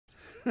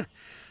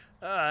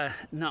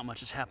Not much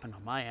has happened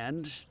on my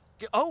end.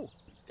 Oh,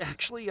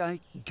 actually, I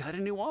got a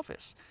new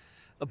office.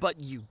 But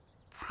you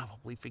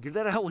probably figured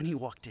that out when you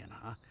walked in,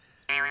 huh?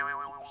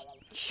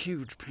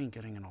 Huge pain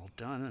getting it all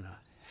done, and a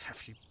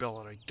hefty bill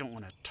that I don't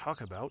want to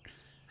talk about.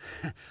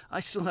 I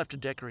still have to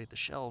decorate the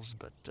shelves,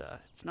 but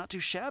it's not too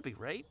shabby,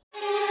 right?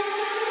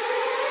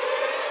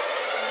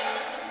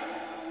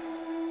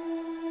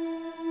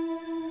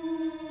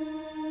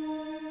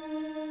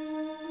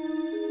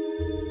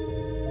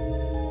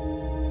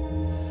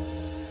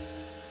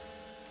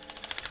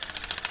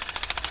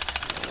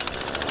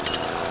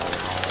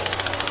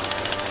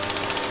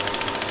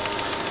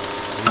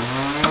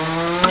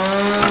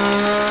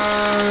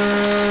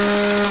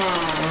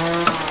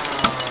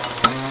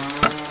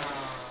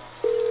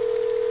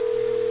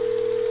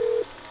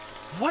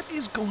 What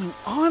is going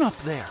on up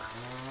there?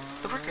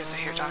 The workers are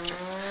here, Doctor.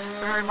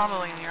 We're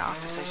remodeling your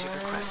office as you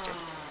requested.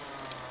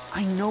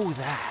 I know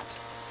that.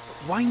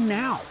 But why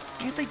now?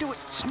 Can't they do it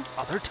some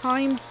other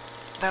time?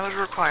 That would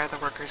require the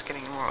workers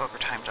getting more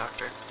overtime,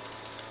 Doctor.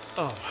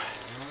 Oh,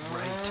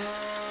 right.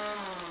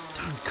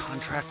 Darn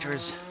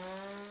contractors.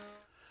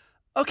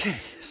 Okay,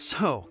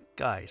 so,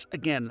 guys,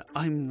 again,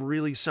 I'm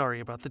really sorry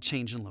about the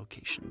change in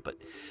location, but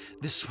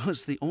this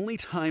was the only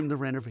time the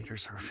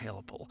renovators are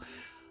available.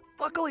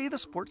 Luckily, the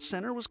sports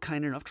center was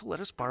kind enough to let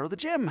us borrow the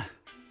gym.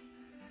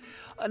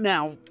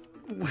 Now,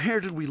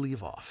 where did we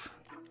leave off?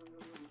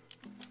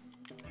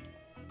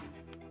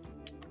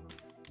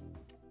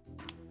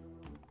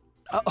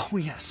 Oh,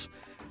 yes.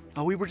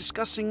 We were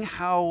discussing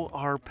how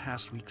our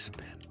past weeks have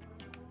been.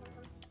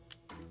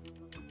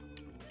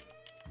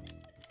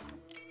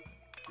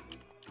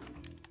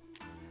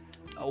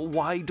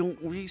 Why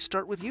don't we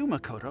start with you,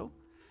 Makoto?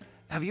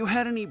 Have you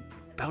had any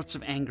bouts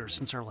of anger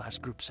since our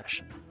last group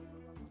session?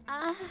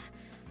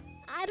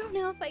 I don't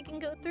know if I can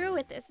go through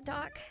with this,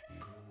 Doc.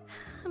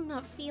 I'm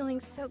not feeling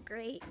so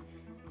great.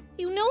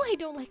 You know I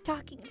don't like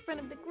talking in front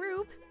of the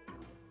group.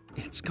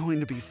 It's going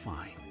to be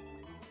fine.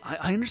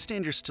 I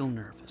understand you're still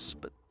nervous,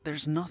 but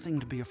there's nothing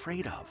to be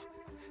afraid of.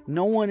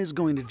 No one is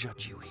going to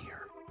judge you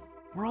here.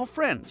 We're all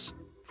friends,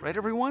 right,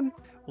 everyone?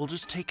 We'll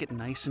just take it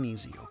nice and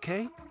easy,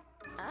 okay?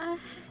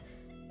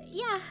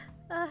 Yeah,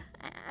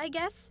 I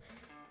guess.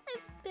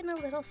 I've been a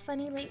little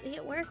funny lately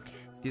at work.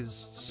 Is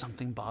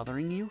something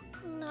bothering you?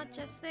 Not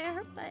just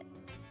there, but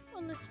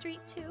on the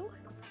street too.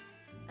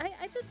 I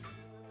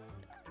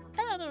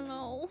don't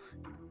know.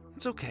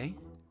 It's okay.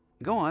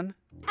 Go on.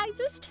 I'm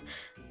just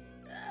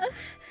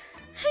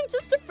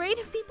afraid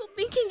of people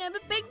thinking I'm a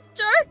big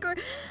jerk or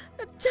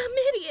a dumb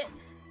idiot.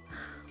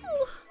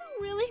 Oh,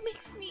 it really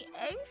makes me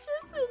anxious,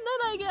 and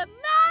then I get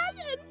mad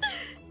and...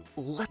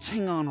 Let's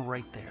hang on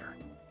right there.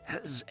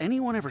 Has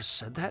anyone ever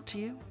said that to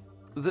you?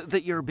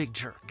 That you're a big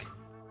jerk?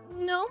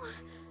 No,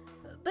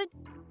 but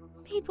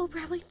people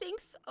probably think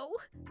so.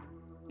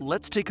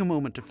 Let's take a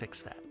moment to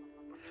fix that.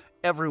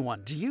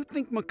 Everyone, do you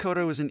think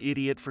Makoto is an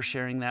idiot for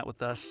sharing that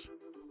with us?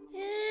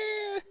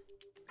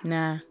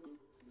 Nah.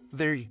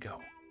 There you go.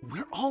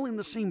 We're all in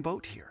the same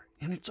boat here,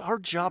 and it's our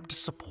job to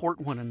support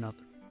one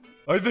another.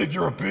 I think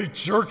you're a big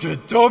jerk and a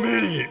dumb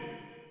idiot.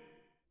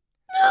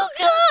 Oh,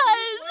 God!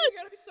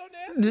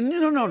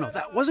 No.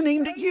 That wasn't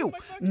aimed at you.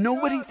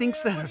 Nobody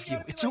thinks that of you.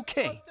 It's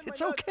okay.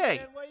 It's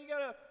okay.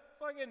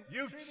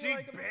 You cheap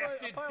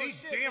bastard.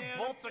 These damn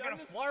bolts are gonna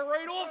fly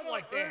right off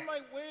like that.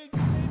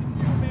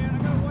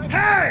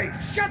 Hey!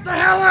 Shut the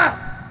hell up!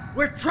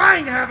 We're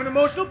trying to have an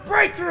emotional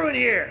breakthrough in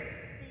here!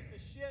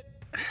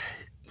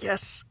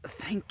 Yes,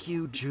 thank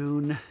you,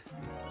 June.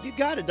 You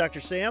got it, Dr.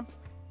 Sam.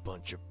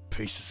 Bunch of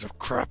pieces of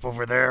crap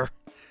over there.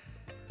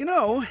 You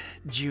know,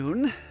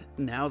 June,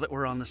 now that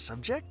we're on the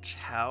subject,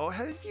 how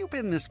have you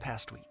been this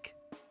past week?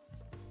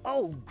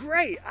 Oh,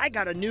 great! I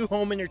got a new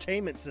home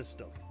entertainment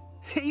system.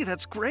 Hey,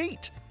 that's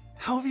great.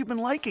 How have you been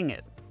liking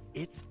it?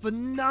 It's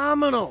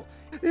phenomenal.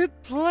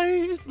 It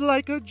plays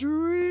like a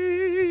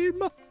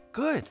dream.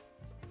 Good.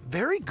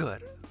 Very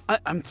good.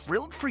 I'm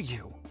thrilled for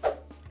you.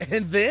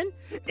 And then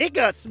it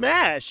got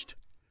smashed.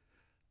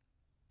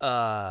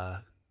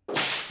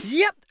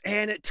 Yep,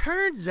 and it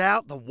turns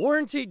out the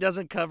warranty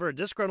doesn't cover a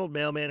disgruntled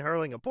mailman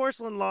hurling a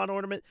porcelain lawn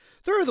ornament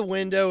through the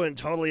window and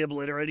totally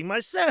obliterating my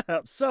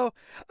setup, so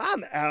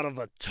I'm out of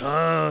a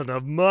ton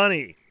of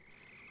money.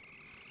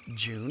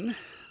 June,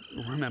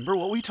 remember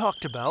what we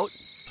talked about?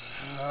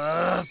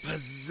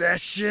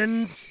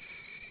 Possessions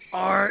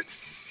aren't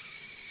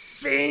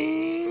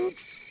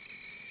things.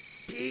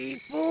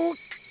 People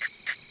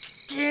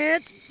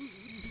can't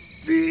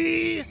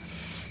be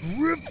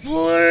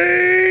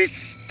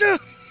replaced.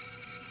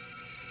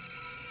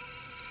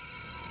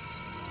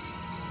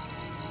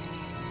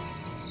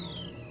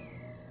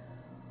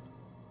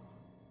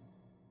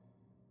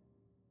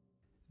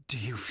 Do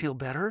you feel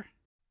better?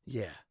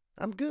 Yeah,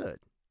 I'm good.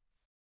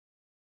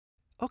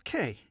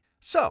 Okay,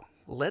 so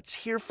let's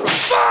hear from...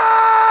 Fuck!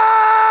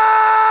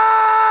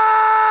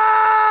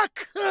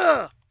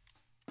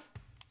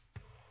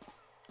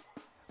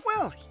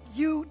 Well,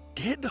 you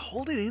did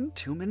hold it in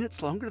 2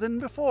 minutes longer than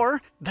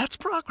before. That's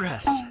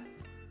progress.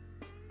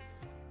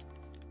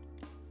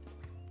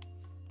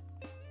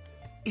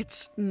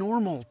 It's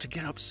normal to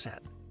get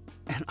upset,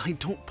 and I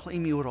don't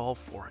blame you at all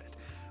for it.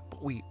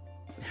 But we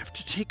have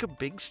to take a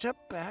big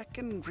step back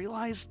and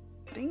realize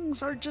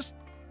things are just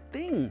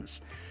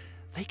things.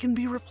 They can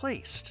be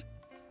replaced.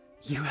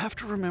 You have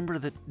to remember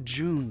that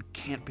June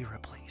can't be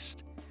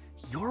replaced.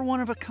 You're one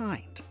of a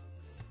kind.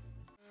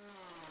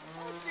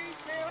 Oh,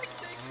 jeez, man, I can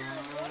take care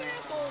of one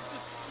asshole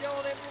just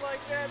yelling at me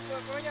like that, but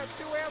when I got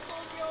two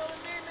assholes yelling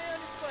at me, man,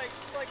 it's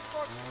like,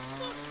 fuck,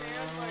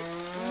 man, like,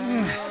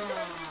 I'm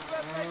trying to do the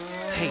best I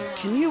can. Hey,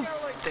 can you...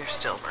 They're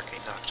still working,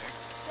 Doctor.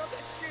 Shove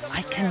that shit up I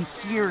your can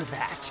ass, man. hear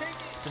that.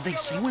 Did they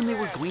say when they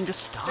were going to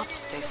stop?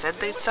 They said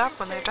they'd stop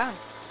when they're done.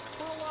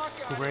 Put a lock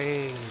on it.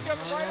 Great. Shove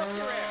it right up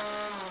your ass.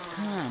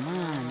 Come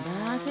on,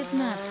 Doc, it's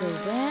not so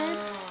bad.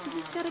 You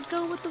just gotta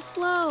go with the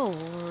flow,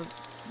 or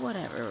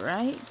whatever,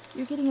 right?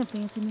 You're getting a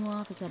fancy new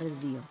office out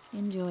of the deal.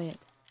 Enjoy it.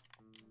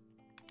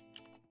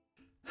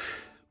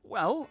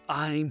 Well,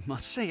 I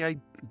must say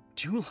I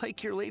do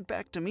like your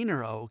laid-back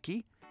demeanor,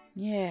 Aoki.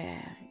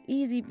 Yeah,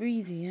 easy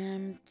breezy.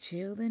 I'm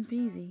chilled and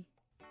peasy.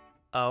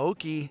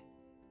 Aoki,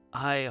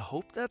 I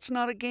hope that's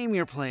not a game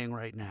you're playing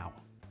right now.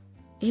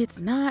 It's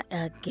not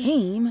a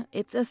game,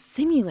 it's a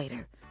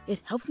simulator. It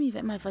helps me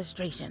vent my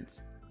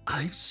frustrations.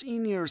 I've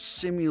seen your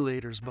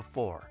simulators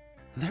before.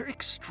 They're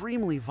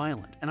extremely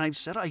violent, and I've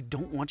said I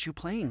don't want you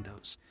playing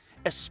those,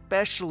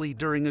 especially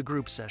during a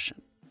group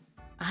session.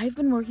 I've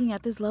been working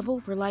at this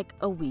level for like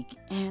a week,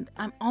 and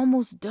I'm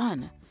almost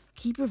done.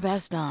 Keep your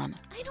vest on.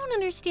 I don't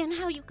understand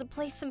how you could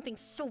play something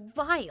so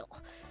vile.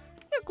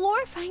 You're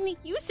glorifying the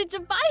usage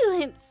of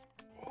violence.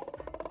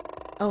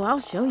 Oh, I'll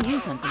show you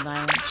something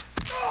violent.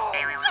 Zoe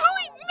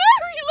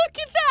Mary, look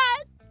at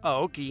that!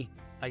 Aoki,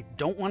 I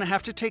don't want to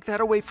have to take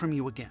that away from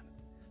you again.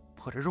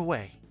 Put it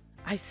away.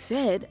 I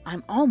said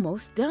I'm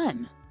almost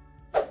done.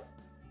 I'm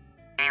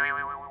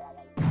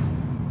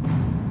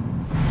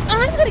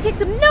gonna kick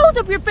some nose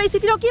up your face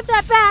if you don't give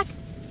that back!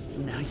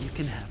 Now you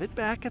can have it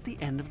back at the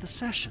end of the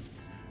session.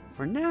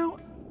 For now,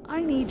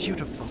 I need you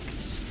to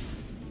focus.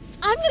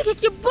 I'm gonna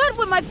kick your butt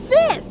with my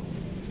fist!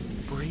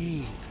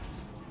 Breathe.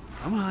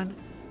 Come on.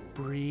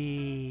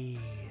 Breathe.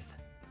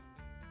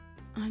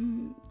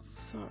 I'm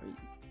sorry,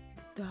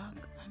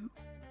 Doc.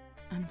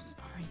 I'm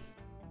sorry.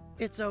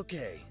 It's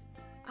okay.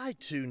 I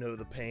too know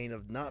the pain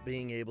of not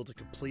being able to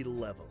complete a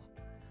level.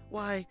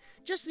 Why,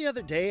 just the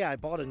other day I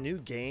bought a new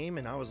game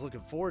and I was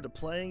looking forward to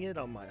playing it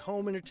on my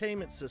home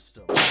entertainment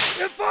system.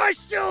 If I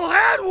still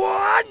had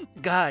one!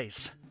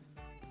 Guys,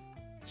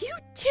 You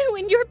two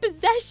and your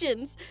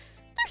possessions.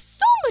 There's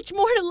so much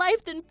more to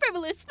life than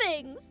frivolous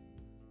things.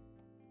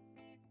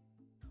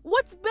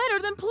 What's better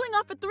than pulling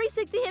off a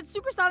 360-hit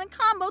supersonic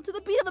combo to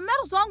the beat of a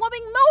metal song while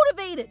being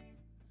motivated?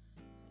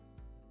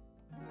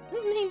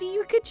 Maybe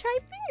you could try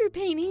finger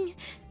painting.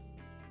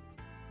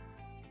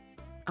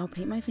 I'll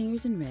paint my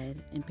fingers in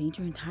red and paint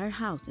your entire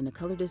house in a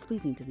color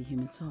displeasing to the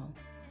human soul,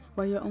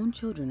 while your own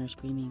children are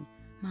screaming,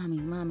 "Mommy,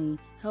 Mommy,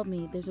 help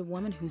me, there's a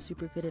woman who's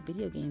super good at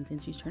video games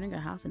and she's turning her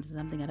house into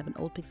something out of an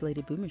old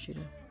pixelated boomer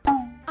shooter."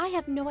 I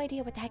have no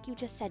idea what the heck you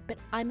just said, but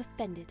I'm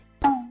offended.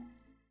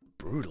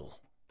 Brutal.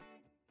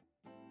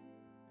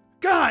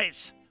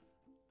 guys!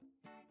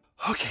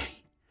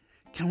 Okay,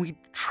 can we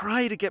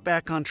try to get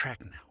back on track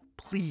now,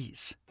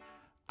 please?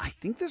 I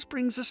think this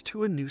brings us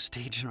to a new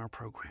stage in our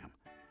program.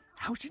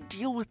 How to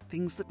deal with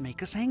things that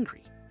make us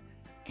angry.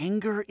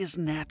 Anger is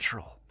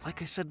natural,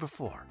 like I said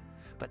before,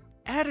 but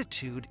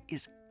attitude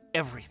is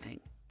everything.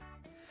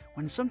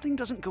 When something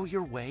doesn't go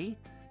your way,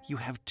 you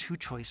have two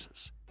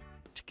choices: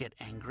 to get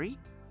angry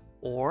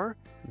or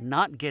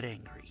not get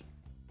angry.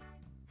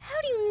 How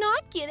do you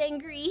not get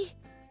angry?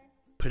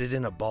 Put it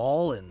in a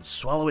ball and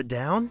swallow it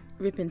down?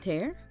 Rip and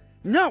tear?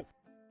 No!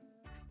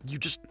 You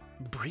just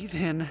breathe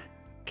in,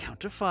 count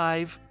to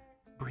 5,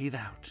 breathe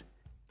out,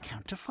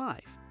 count to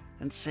 5,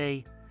 and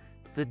say,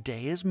 "The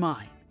day is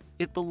mine.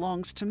 It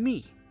belongs to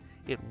me.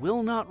 It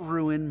will not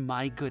ruin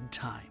my good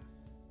time."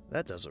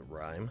 That doesn't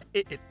rhyme.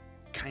 It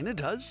kind of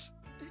does.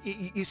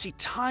 You see,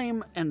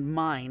 time and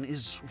mine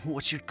is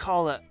what you'd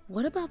call a...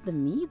 What about the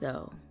me,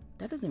 though?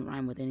 That doesn't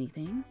rhyme with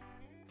anything.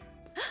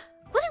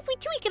 What if we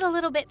tweak it a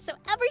little bit so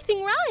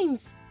everything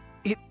rhymes?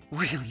 It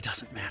really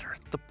doesn't matter.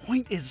 The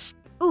point is...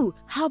 Ooh,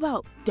 how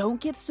about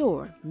don't get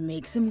sore,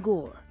 make some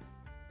gore?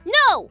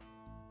 No!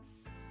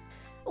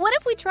 What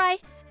if we try,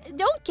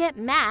 don't get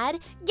mad,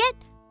 get...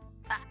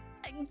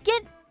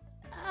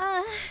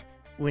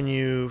 When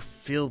you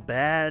feel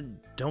bad,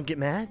 don't get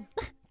mad?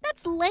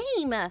 That's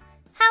lame.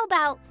 How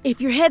about...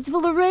 If your head's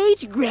full of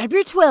rage, grab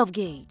your 12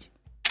 gauge.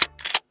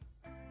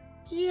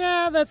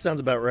 Yeah, that sounds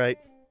about right.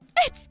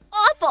 It's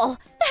awful!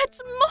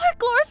 That's more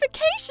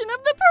glorification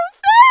of the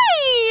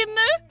profane!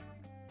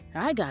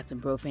 I got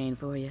some profane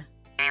for you.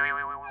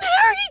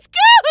 Mary's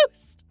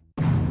ghost!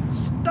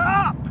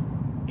 Stop!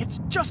 It's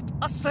just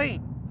a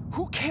saying.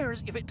 Who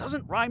cares if it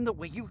doesn't rhyme the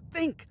way you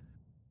think?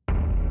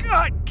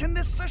 God, can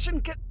this session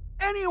get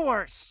any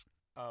worse?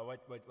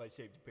 What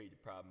seems to be the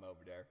problem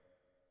over there?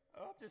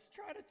 Oh, just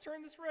trying to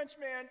turn this wrench,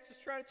 man.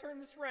 Just trying to turn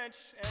this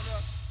wrench, and,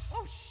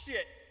 oh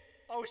shit!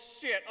 Oh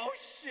shit, oh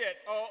shit,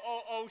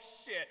 oh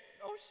shit,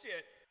 oh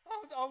shit.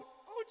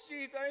 Oh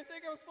jeez, I didn't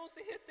think I was supposed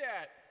to hit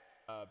that.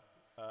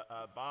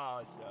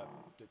 Boss,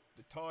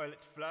 the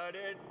toilet's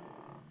flooded.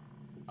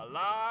 A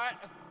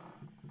lot.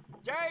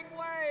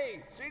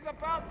 Gangway! She's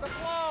about to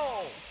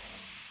blow!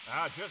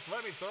 Just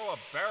let me throw a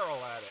barrel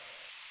at it.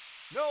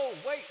 No,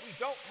 wait, we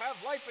don't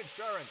have life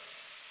insurance.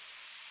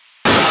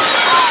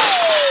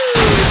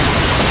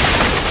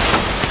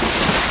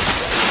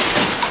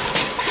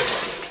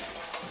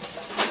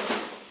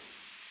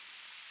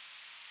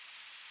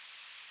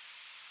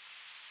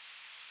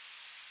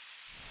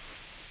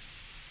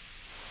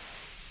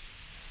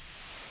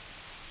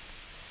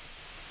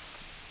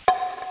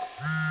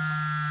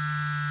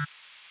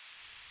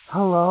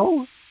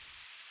 Hello?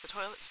 The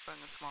toilet sprung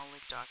a small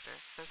leak, Doctor.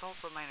 There's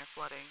also minor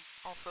flooding.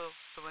 Also,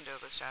 the window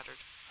was shattered.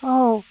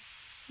 Oh,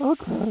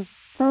 okay.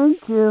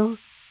 Thank you.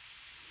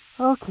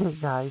 Okay,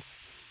 guys.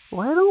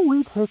 Why don't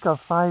we take a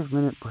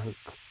 5-minute break?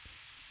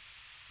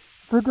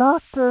 The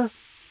doctor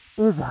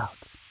is out.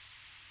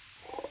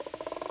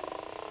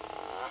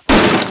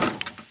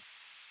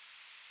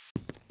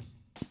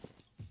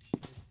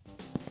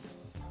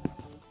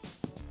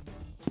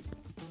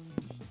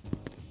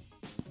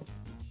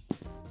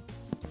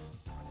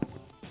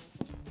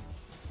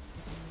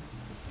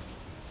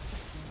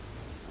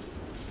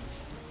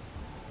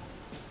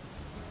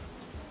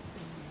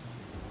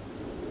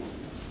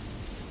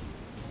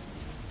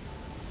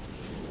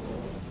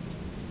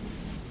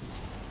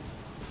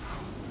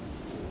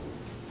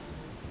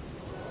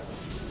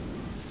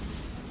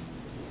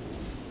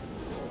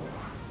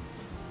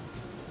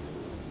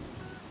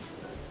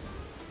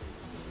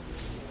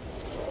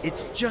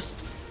 It's just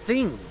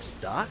things,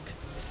 Doc.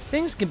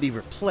 Things can be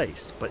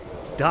replaced, but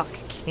Doc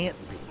can't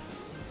be.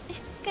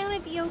 It's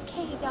gonna be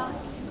okay, Doc.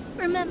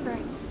 Remember,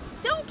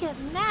 don't get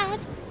mad,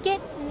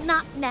 get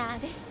not mad.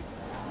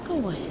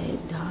 Go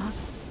ahead, Doc.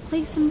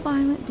 Play some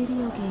violent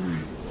video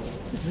games.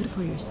 They're good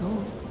for your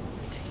soul.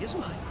 The day is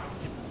mine.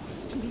 It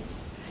belongs to me.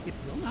 It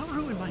will not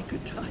ruin my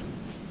good time.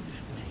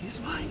 The day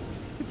is mine.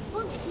 It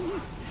belongs to me.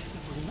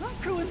 It will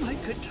not ruin my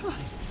good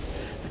time.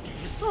 The day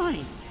is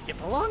mine. It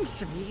belongs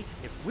to me.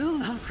 It will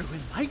not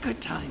ruin my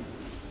good time.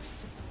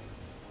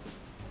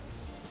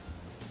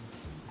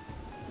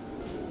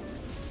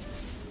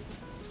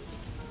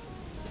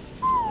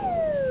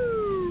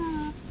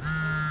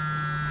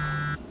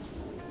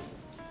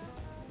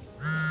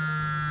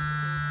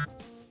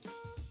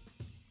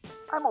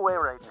 I'm away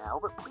right now,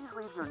 but please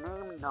leave your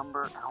name,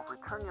 number, and I'll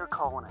return your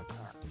call when I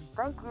can.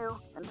 Thank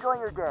you. Enjoy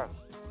your day.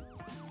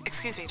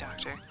 Excuse me,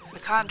 Doctor. The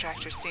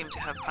contractors seem to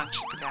have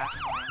punctured the gas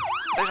line.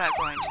 They're not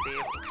going to be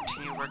able to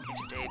continue working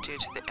today due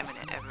to the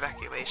imminent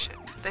evacuation.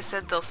 They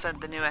said they'll send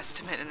the new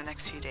estimate in the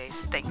next few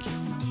days. Thank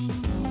you.